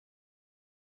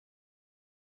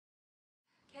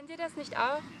Kennt ihr das nicht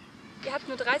auch? Ihr habt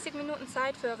nur 30 Minuten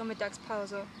Zeit für eure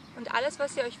Mittagspause und alles,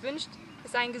 was ihr euch wünscht,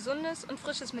 ist ein gesundes und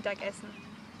frisches Mittagessen.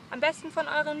 Am besten von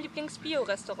eurem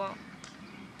Lieblings-Bio-Restaurant.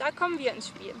 Da kommen wir ins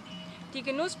Spiel. Die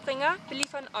Genussbringer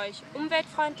beliefern euch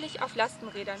umweltfreundlich auf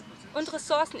Lastenrädern und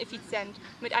ressourceneffizient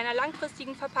mit einer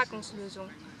langfristigen Verpackungslösung.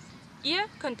 Ihr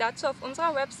könnt dazu auf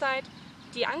unserer Website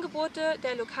die Angebote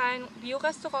der lokalen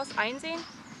Bio-Restaurants einsehen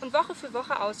und Woche für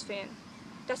Woche auswählen.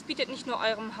 Das bietet nicht nur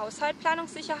eurem Haushalt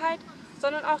Planungssicherheit,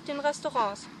 sondern auch den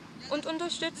Restaurants und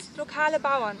unterstützt lokale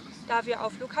Bauern, da wir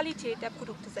auf Lokalität der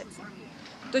Produkte setzen.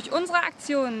 Durch unsere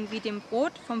Aktionen wie dem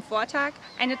Brot vom Vortag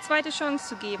eine zweite Chance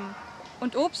zu geben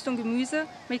und Obst und Gemüse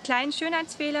mit kleinen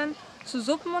Schönheitsfehlern zu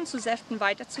Suppen und zu Säften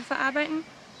weiterzuverarbeiten,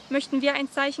 möchten wir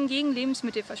ein Zeichen gegen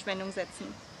Lebensmittelverschwendung setzen.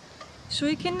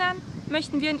 Schulkindern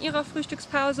möchten wir in ihrer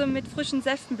Frühstückspause mit frischen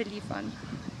Säften beliefern,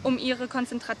 um ihre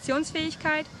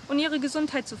Konzentrationsfähigkeit und ihre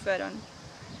Gesundheit zu fördern.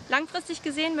 Langfristig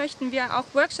gesehen möchten wir auch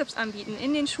Workshops anbieten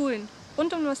in den Schulen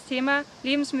rund um das Thema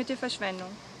Lebensmittelverschwendung.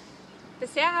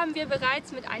 Bisher haben wir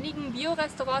bereits mit einigen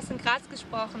Bio-Restaurants in Graz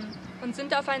gesprochen und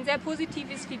sind auf ein sehr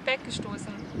positives Feedback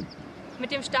gestoßen.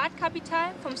 Mit dem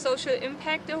Startkapital vom Social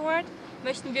Impact Award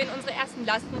möchten wir in unsere ersten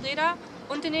Lastenräder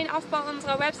und in den Aufbau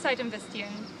unserer Website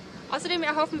investieren. Außerdem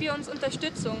erhoffen wir uns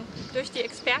Unterstützung durch die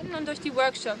Experten und durch die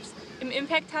Workshops im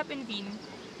Impact Hub in Wien.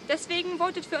 Deswegen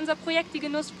votet für unser Projekt die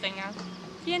Genussbringer.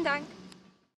 Vielen Dank!